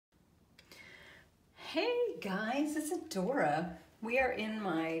Hey guys, it's Adora. We are in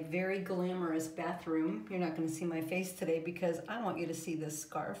my very glamorous bathroom. You're not going to see my face today because I want you to see this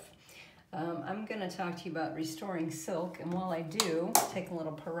scarf. I'm going to talk to you about restoring silk, and while I do, taking a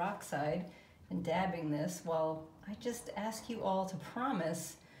little peroxide and dabbing this, while I just ask you all to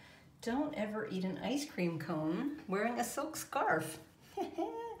promise, don't ever eat an ice cream cone wearing a silk scarf.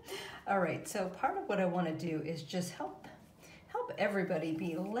 All right, so part of what I want to do is just help everybody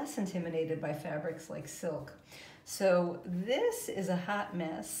be less intimidated by fabrics like silk. So this is a hot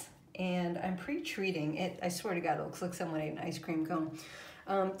mess and I'm pre-treating it. I swear to God, it looks like someone ate an ice cream cone.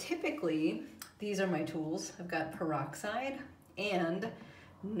 Typically, these are my tools. I've got peroxide and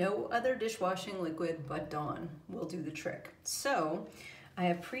no other dishwashing liquid but Dawn will do the trick. So I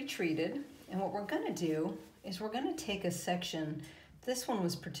have pre-treated, and what we're gonna do is we're gonna take a section. This one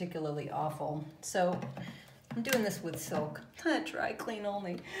was particularly awful. So I'm doing this with silk, dry clean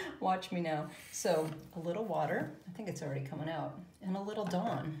only. Watch me now. So a little water, I think it's already coming out, and a little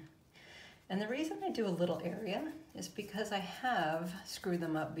Dawn. And the reason I do a little area is because I have screwed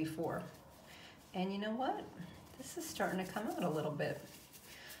them up before. And you know what? This is starting to come out a little bit.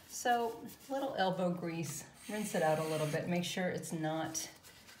 So little elbow grease, rinse it out a little bit, make sure it's not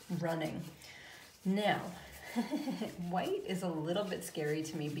running. Now, white is a little bit scary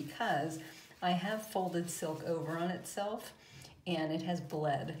to me because I have folded silk over on itself and it has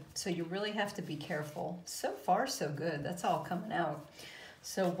bled. So you really have to be careful. So far, so good. That's all coming out.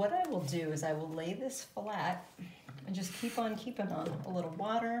 So what I will do is I will lay this flat and just keep on keeping on. A little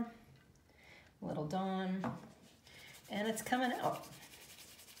water, a little Dawn, and it's coming out.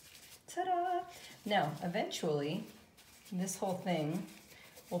 Ta-da! Now, eventually, this whole thing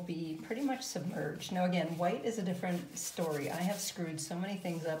will be pretty much submerged. Now again, white is a different story. I have screwed so many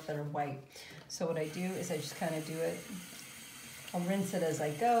things up that are white. So what I do is I just kind of do it. I'll rinse it as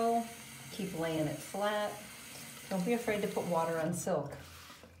I go, keep laying it flat. Don't be afraid to put water on silk.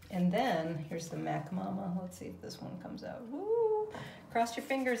 And then, here's the Mac Mama. Let's see if this one comes out. Woo! Cross your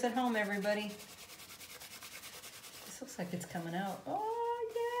fingers at home, everybody. This looks like it's coming out.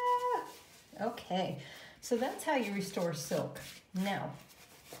 Oh yeah! Okay, so that's how you restore silk. Now,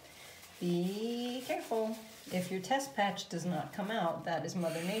 be careful. If your test patch does not come out, that is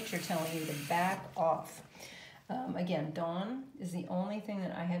Mother Nature telling you to back off. Again, Dawn is the only thing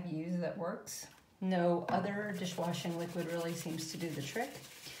that I have used that works. No other dishwashing liquid really seems to do the trick.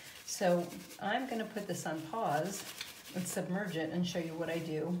 So I'm gonna put this on pause and submerge it and show you what I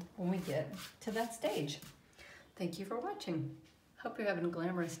do when we get to that stage. Thank you for watching. Hope you're having a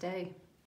glamorous day.